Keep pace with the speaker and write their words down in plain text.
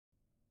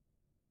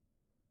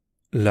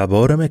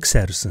Laborem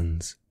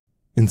Exercens,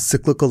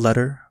 Encyclical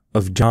Letter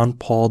of John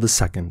Paul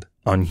II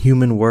on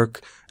Human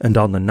Work and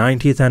on the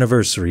 90th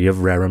anniversary of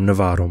Rerum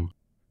Novarum,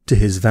 to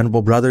his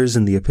venerable brothers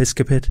in the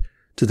episcopate,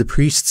 to the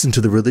priests and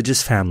to the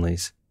religious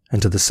families,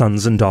 and to the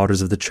sons and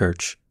daughters of the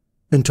Church,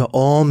 and to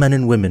all men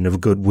and women of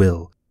good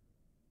will.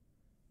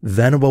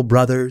 Venerable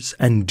brothers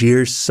and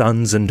dear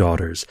sons and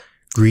daughters,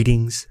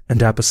 greetings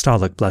and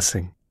apostolic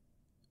blessing.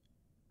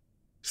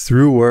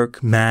 Through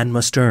work, man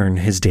must earn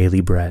his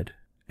daily bread,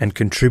 and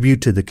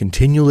contribute to the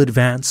continual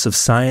advance of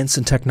science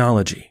and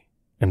technology,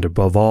 and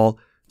above all,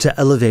 to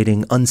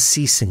elevating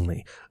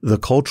unceasingly the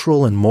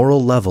cultural and moral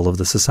level of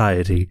the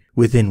society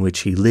within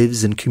which he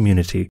lives in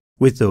community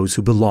with those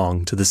who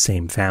belong to the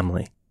same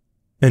family.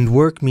 And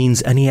work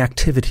means any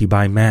activity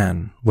by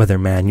man, whether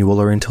manual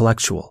or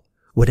intellectual,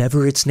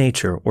 whatever its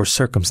nature or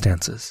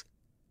circumstances.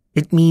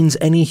 It means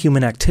any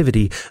human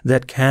activity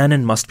that can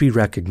and must be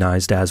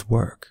recognized as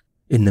work,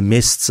 in the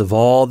midst of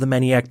all the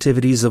many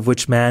activities of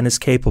which man is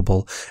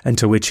capable and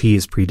to which he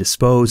is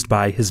predisposed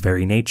by his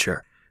very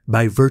nature,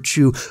 by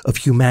virtue of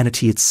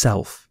humanity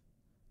itself.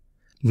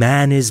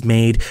 Man is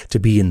made to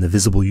be in the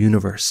visible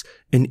universe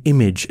an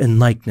image and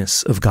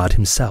likeness of God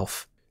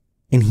himself,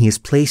 and he is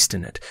placed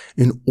in it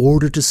in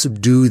order to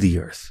subdue the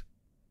earth.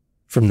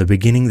 From the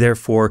beginning,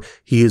 therefore,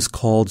 he is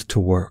called to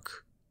work.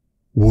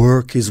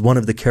 Work is one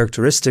of the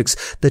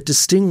characteristics that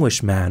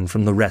distinguish man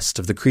from the rest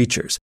of the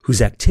creatures,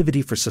 whose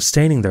activity for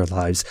sustaining their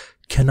lives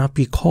cannot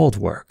be called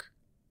work.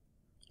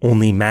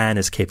 Only man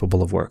is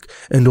capable of work,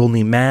 and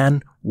only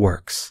man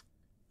works,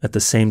 at the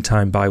same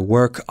time by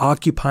work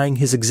occupying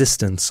his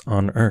existence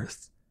on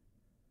earth.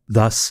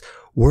 Thus,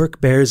 work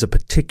bears a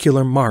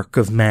particular mark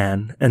of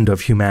man and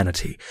of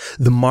humanity,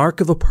 the mark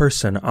of a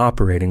person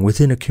operating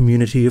within a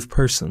community of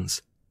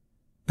persons.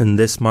 And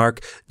this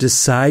mark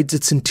decides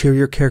its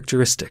interior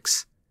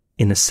characteristics.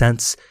 In a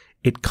sense,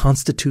 it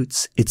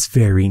constitutes its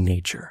very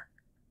nature.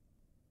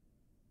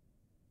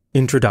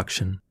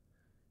 Introduction.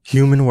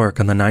 Human Work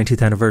on the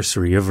 90th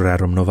anniversary of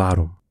Rerum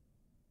Novarum.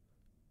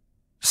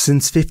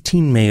 Since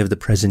 15 May of the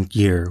present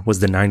year was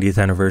the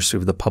 90th anniversary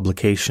of the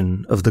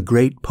publication of the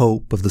great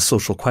Pope of the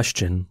social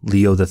question,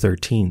 Leo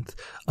XIII,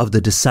 of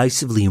the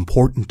decisively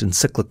important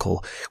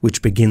encyclical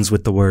which begins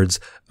with the words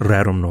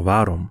Rerum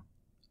Novarum,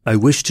 I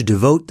wish to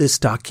devote this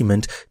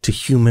document to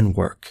human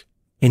work,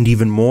 and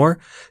even more,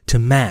 to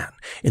man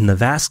in the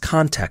vast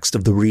context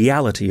of the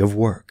reality of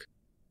work.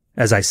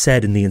 As I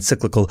said in the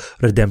encyclical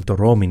Redemptor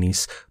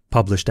Hominis,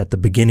 published at the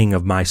beginning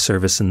of my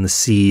service in the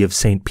See of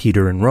St.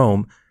 Peter in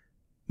Rome,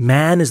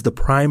 man is the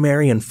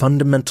primary and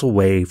fundamental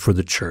way for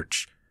the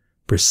Church,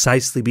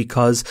 precisely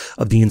because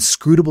of the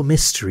inscrutable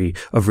mystery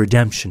of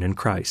redemption in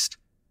Christ.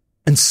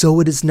 And so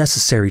it is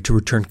necessary to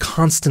return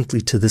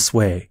constantly to this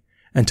way,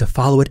 and to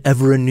follow it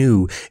ever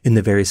anew in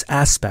the various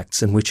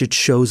aspects in which it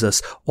shows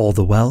us all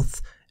the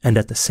wealth, and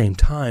at the same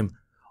time,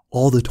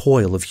 all the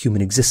toil of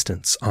human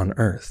existence on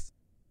earth.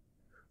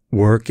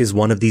 Work is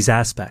one of these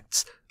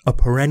aspects, a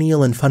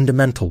perennial and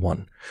fundamental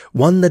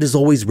one that is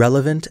always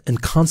relevant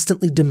and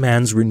constantly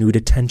demands renewed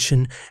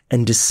attention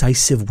and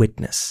decisive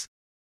witness.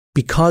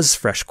 Because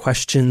fresh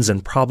questions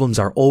and problems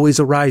are always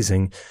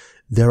arising,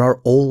 there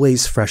are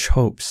always fresh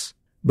hopes,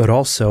 but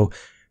also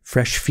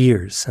fresh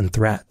fears and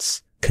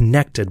threats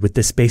connected with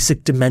this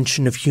basic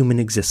dimension of human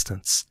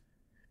existence.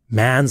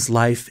 Man's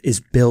life is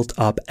built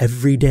up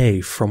every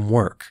day from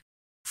work.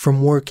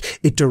 From work,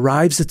 it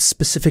derives its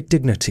specific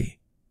dignity,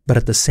 but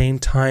at the same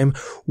time,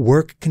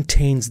 work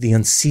contains the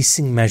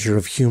unceasing measure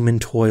of human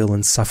toil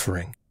and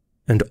suffering,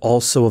 and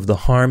also of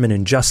the harm and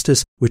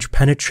injustice which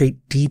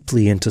penetrate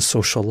deeply into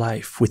social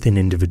life within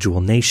individual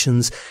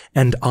nations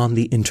and on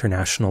the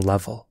international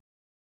level.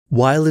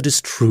 While it is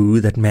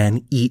true that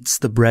man eats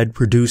the bread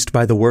produced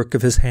by the work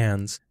of his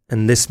hands,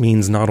 and this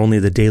means not only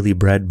the daily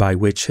bread by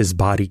which his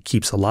body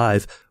keeps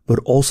alive, but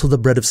also the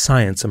bread of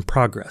science and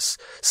progress,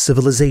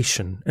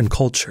 civilization and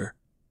culture,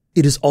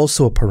 it is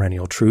also a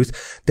perennial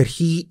truth that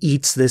he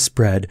eats this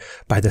bread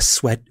by the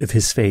sweat of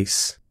his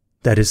face,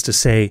 that is to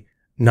say,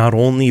 not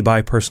only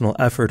by personal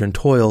effort and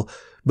toil,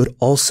 but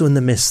also in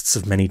the midst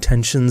of many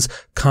tensions,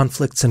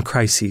 conflicts, and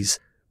crises,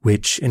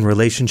 which, in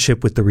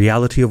relationship with the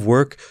reality of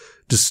work,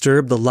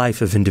 disturb the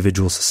life of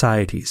individual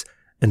societies,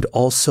 and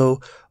also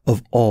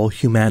of all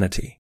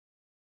humanity.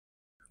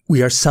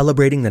 We are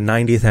celebrating the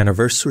 90th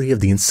anniversary of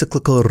the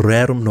encyclical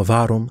Rerum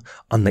Novarum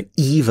on the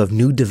eve of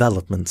new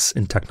developments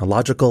in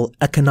technological,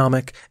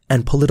 economic,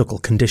 and political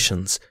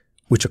conditions,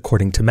 which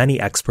according to many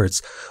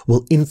experts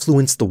will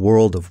influence the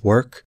world of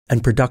work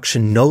and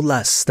production no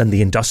less than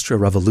the Industrial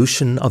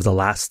Revolution of the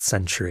last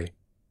century.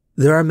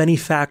 There are many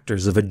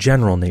factors of a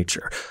general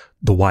nature: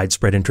 the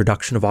widespread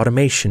introduction of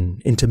automation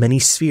into many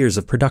spheres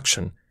of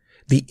production,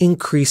 the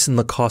increase in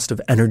the cost of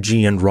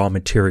energy and raw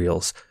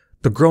materials,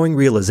 the growing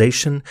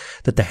realization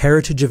that the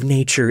heritage of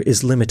nature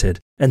is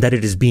limited and that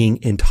it is being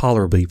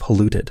intolerably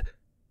polluted,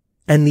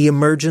 and the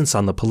emergence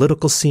on the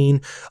political scene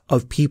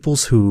of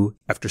peoples who,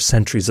 after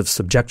centuries of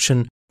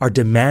subjection, are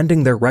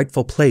demanding their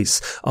rightful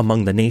place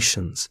among the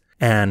nations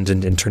and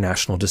in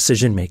international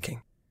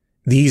decision-making.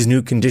 These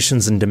new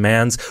conditions and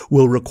demands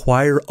will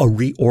require a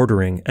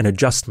reordering and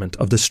adjustment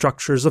of the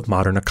structures of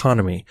modern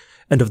economy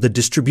and of the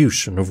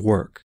distribution of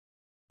work.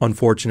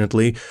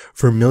 Unfortunately,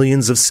 for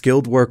millions of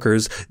skilled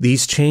workers,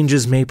 these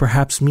changes may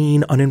perhaps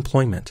mean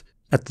unemployment,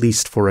 at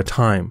least for a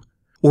time,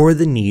 or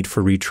the need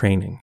for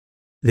retraining.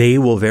 They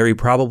will very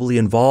probably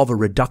involve a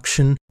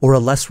reduction or a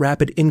less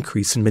rapid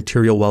increase in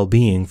material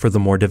well-being for the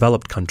more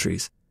developed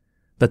countries.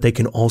 But they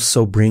can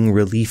also bring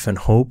relief and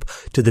hope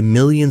to the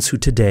millions who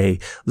today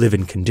live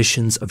in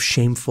conditions of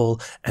shameful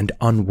and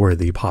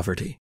unworthy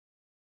poverty.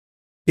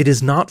 It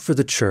is not for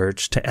the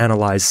Church to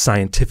analyze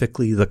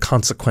scientifically the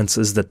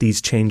consequences that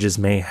these changes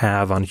may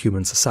have on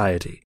human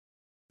society,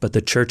 but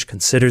the Church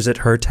considers it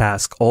her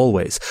task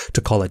always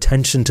to call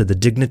attention to the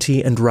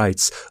dignity and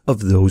rights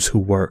of those who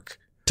work,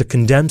 to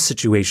condemn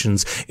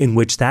situations in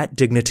which that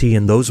dignity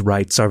and those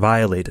rights are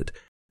violated,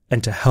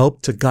 and to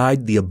help to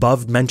guide the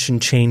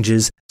above-mentioned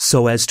changes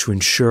so as to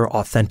ensure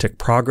authentic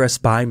progress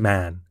by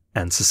man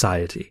and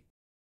society.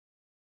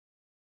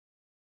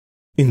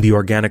 In the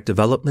organic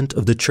development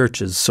of the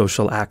Church's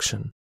social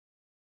action.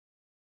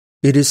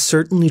 It is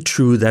certainly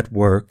true that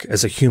work,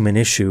 as a human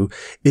issue,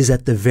 is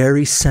at the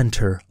very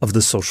center of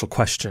the social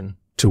question,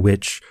 to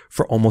which,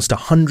 for almost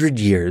 100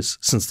 years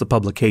since the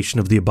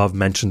publication of the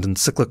above-mentioned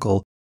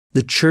encyclical,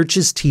 the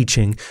Church's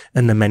teaching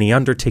and the many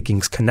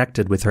undertakings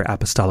connected with her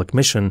apostolic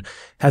mission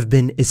have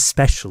been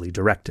especially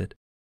directed.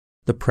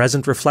 The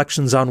present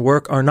reflections on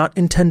work are not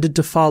intended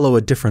to follow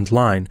a different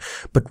line,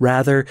 but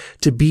rather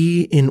to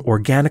be in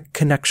organic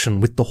connection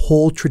with the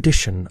whole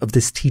tradition of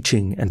this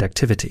teaching and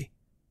activity.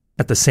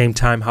 At the same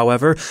time,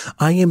 however,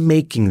 I am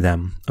making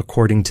them,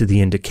 according to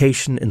the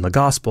indication in the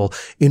Gospel,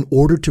 in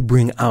order to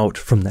bring out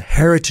from the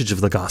heritage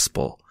of the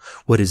Gospel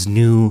what is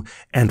new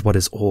and what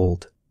is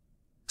old.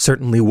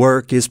 Certainly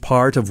work is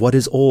part of what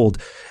is old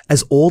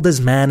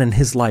as man and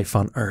his life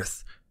on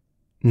earth.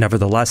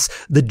 Nevertheless,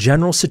 the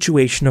general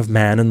situation of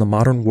man in the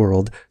modern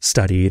world,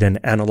 studied and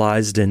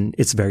analyzed in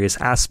its various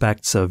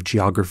aspects of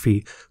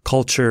geography,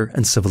 culture,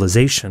 and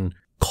civilization,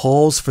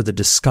 calls for the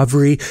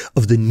discovery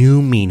of the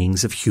new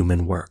meanings of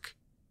human work.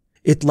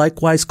 It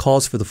likewise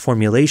calls for the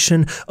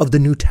formulation of the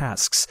new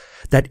tasks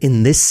that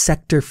in this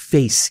sector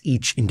face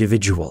each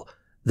individual,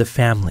 the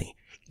family,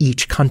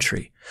 each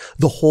country,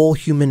 the whole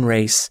human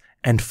race,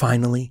 and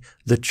finally,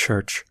 the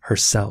Church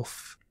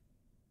herself.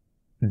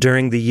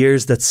 During the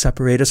years that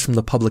separate us from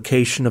the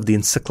publication of the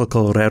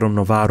Encyclical Rerum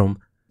Novarum,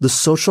 the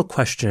social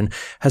question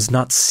has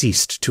not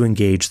ceased to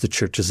engage the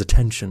Church's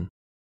attention.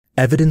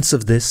 Evidence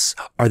of this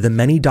are the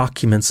many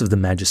documents of the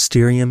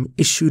magisterium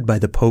issued by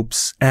the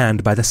popes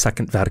and by the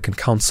Second Vatican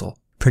Council,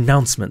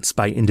 pronouncements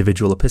by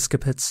individual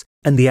episcopates,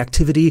 and the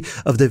activity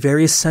of the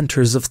various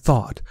centers of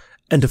thought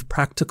and of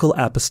practical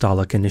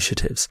apostolic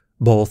initiatives,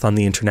 both on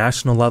the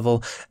international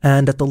level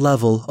and at the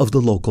level of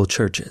the local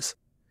churches.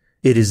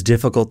 It is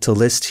difficult to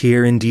list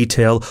here in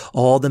detail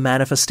all the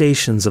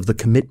manifestations of the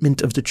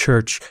commitment of the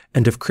Church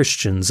and of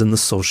Christians in the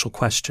social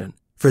question,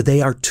 for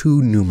they are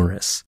too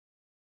numerous.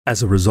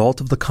 As a result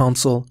of the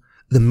Council,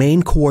 the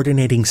main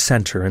coordinating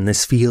center in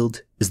this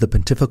field is the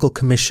Pontifical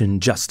Commission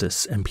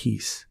Justice and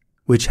Peace,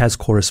 which has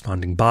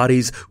corresponding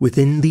bodies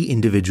within the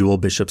individual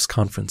bishops'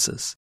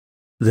 conferences.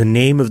 The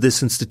name of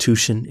this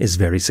institution is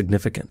very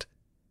significant.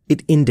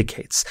 It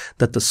indicates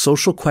that the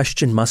social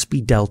question must be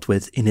dealt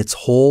with in its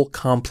whole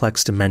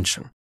complex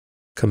dimension.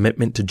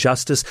 Commitment to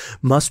justice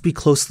must be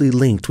closely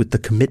linked with the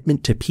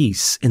commitment to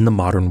peace in the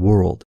modern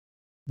world.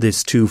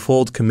 This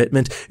twofold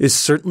commitment is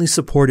certainly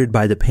supported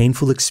by the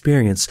painful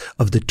experience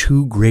of the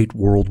two great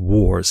world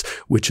wars,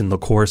 which in the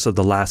course of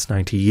the last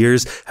 90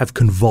 years have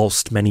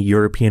convulsed many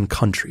European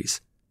countries,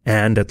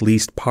 and at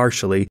least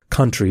partially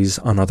countries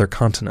on other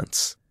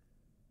continents.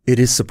 It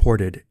is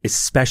supported,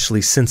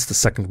 especially since the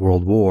Second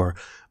World War,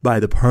 by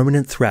the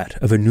permanent threat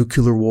of a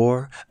nuclear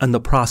war and the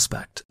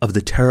prospect of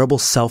the terrible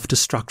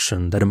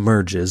self-destruction that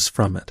emerges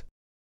from it.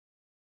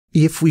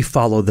 If we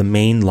follow the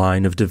main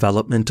line of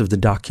development of the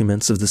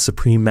documents of the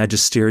Supreme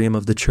Magisterium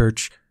of the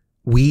Church,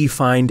 we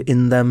find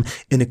in them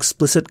an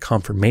explicit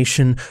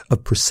confirmation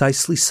of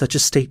precisely such a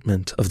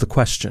statement of the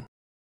question.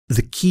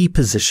 The key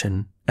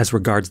position, as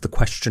regards the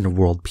question of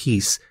world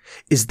peace,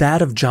 is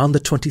that of John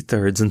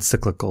XXIII's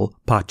encyclical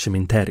Pacem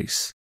in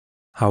Terris.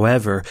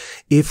 However,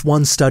 if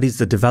one studies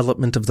the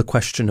development of the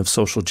question of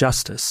social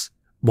justice,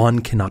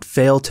 one cannot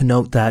fail to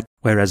note that,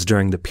 whereas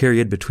during the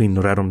period between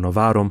Rerum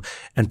Novarum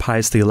and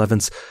Pius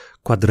XI's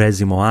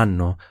Quadragesimo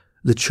Anno,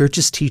 the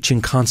Church's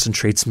teaching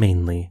concentrates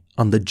mainly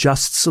on the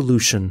just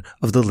solution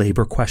of the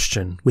labor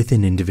question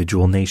within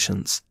individual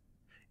nations.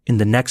 In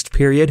the next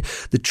period,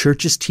 the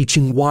Church's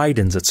teaching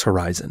widens its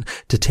horizon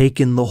to take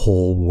in the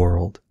whole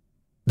world.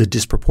 The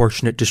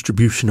disproportionate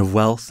distribution of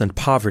wealth and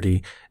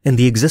poverty, and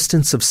the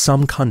existence of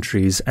some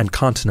countries and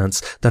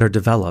continents that are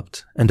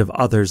developed and of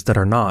others that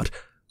are not,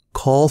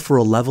 call for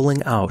a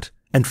leveling out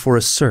and for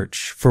a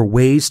search for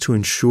ways to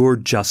ensure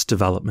just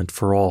development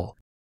for all.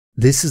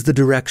 This is the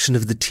direction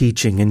of the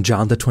teaching in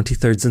John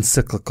XXIII's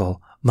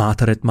encyclical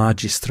Mater et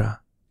Magistra,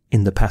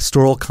 in the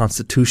Pastoral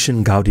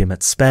Constitution Gaudium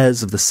et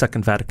Spes of the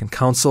Second Vatican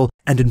Council,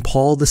 and in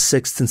Paul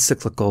VI's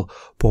encyclical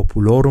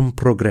Populorum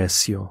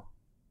Progressio.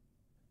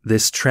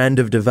 This trend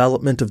of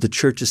development of the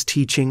Church's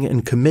teaching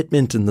and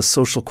commitment in the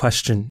social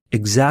question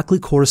exactly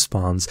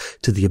corresponds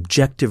to the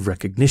objective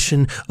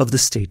recognition of the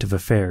state of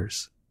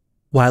affairs.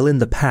 While in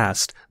the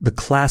past, the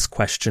class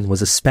question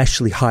was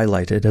especially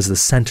highlighted as the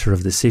center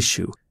of this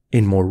issue,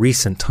 in more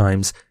recent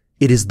times,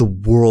 it is the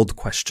world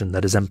question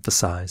that is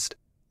emphasized.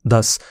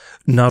 Thus,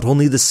 not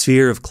only the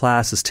sphere of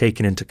class is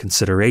taken into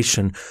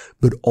consideration,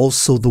 but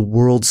also the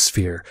world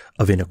sphere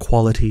of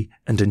inequality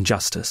and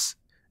injustice.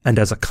 And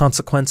as a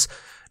consequence,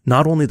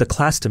 not only the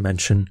class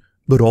dimension,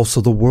 but also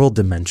the world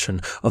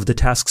dimension of the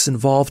tasks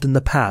involved in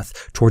the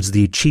path towards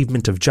the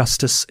achievement of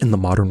justice in the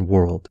modern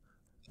world.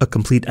 A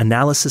complete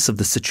analysis of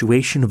the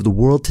situation of the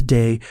world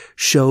today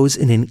shows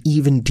in an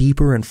even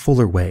deeper and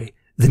fuller way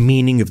the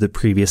meaning of the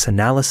previous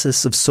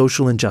analysis of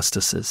social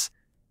injustices.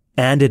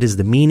 And it is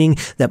the meaning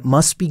that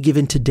must be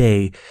given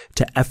today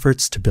to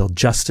efforts to build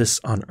justice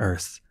on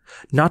earth,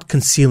 not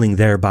concealing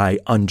thereby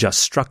unjust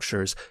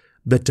structures,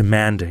 but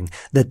demanding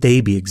that they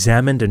be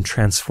examined and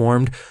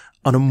transformed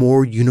on a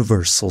more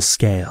universal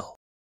scale.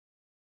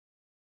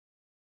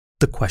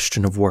 The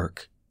question of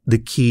work, the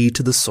key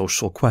to the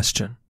social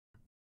question.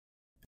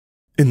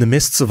 In the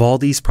midst of all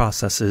these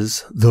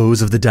processes,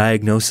 those of the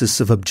diagnosis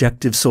of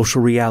objective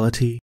social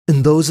reality,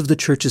 and those of the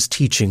Church's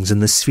teachings in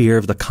the sphere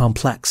of the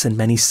complex and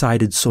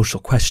many-sided social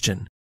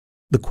question,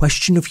 the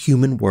question of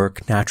human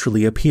work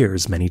naturally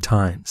appears many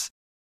times.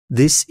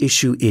 This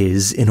issue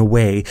is, in a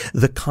way,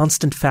 the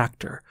constant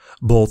factor,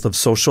 both of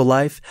social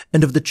life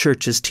and of the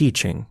Church's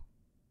teaching.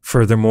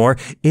 Furthermore,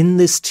 in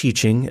this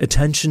teaching,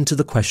 attention to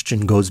the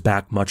question goes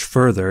back much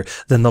further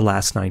than the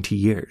last 90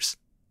 years.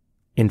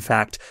 In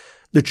fact,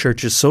 the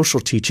Church's social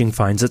teaching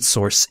finds its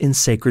source in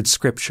sacred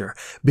scripture,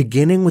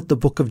 beginning with the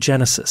book of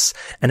Genesis,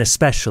 and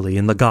especially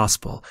in the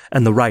Gospel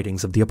and the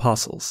writings of the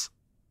Apostles.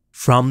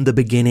 From the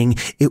beginning,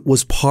 it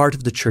was part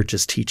of the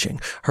Church's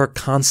teaching, her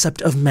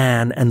concept of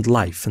man and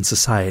life and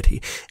society,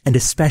 and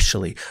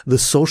especially the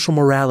social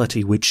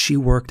morality which she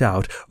worked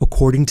out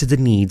according to the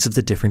needs of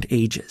the different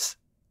ages.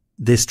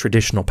 This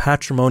traditional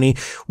patrimony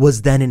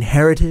was then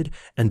inherited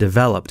and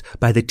developed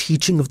by the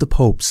teaching of the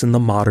popes in the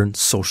modern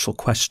social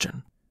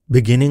question,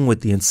 beginning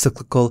with the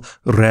encyclical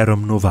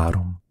Rerum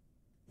Novarum.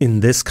 In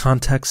this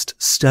context,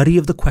 study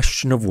of the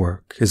question of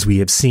work, as we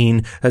have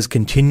seen, has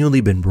continually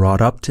been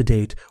brought up to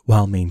date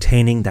while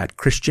maintaining that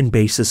Christian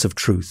basis of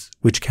truth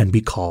which can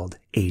be called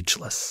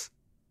ageless.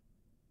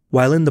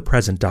 While in the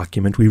present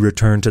document we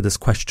return to this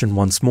question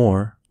once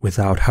more,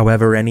 without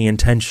however any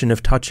intention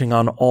of touching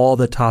on all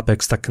the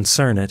topics that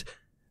concern it,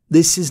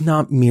 this is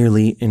not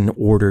merely in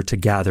order to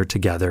gather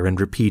together and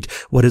repeat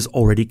what is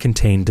already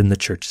contained in the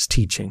Church's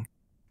teaching.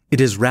 It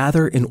is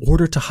rather in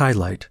order to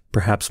highlight,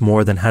 perhaps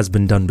more than has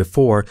been done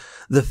before,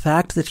 the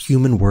fact that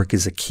human work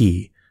is a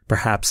key,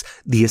 perhaps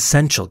the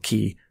essential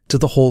key, to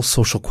the whole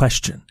social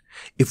question,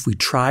 if we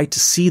try to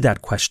see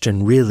that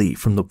question really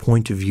from the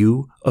point of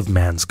view of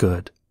man's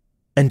good.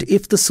 And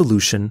if the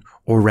solution,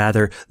 or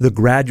rather the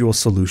gradual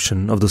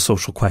solution of the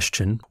social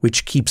question,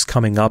 which keeps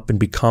coming up and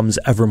becomes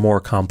ever more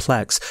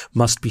complex,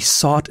 must be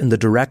sought in the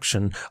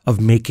direction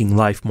of making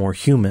life more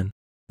human,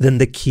 then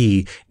the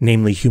key,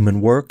 namely human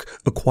work,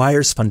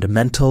 acquires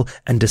fundamental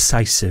and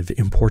decisive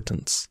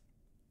importance.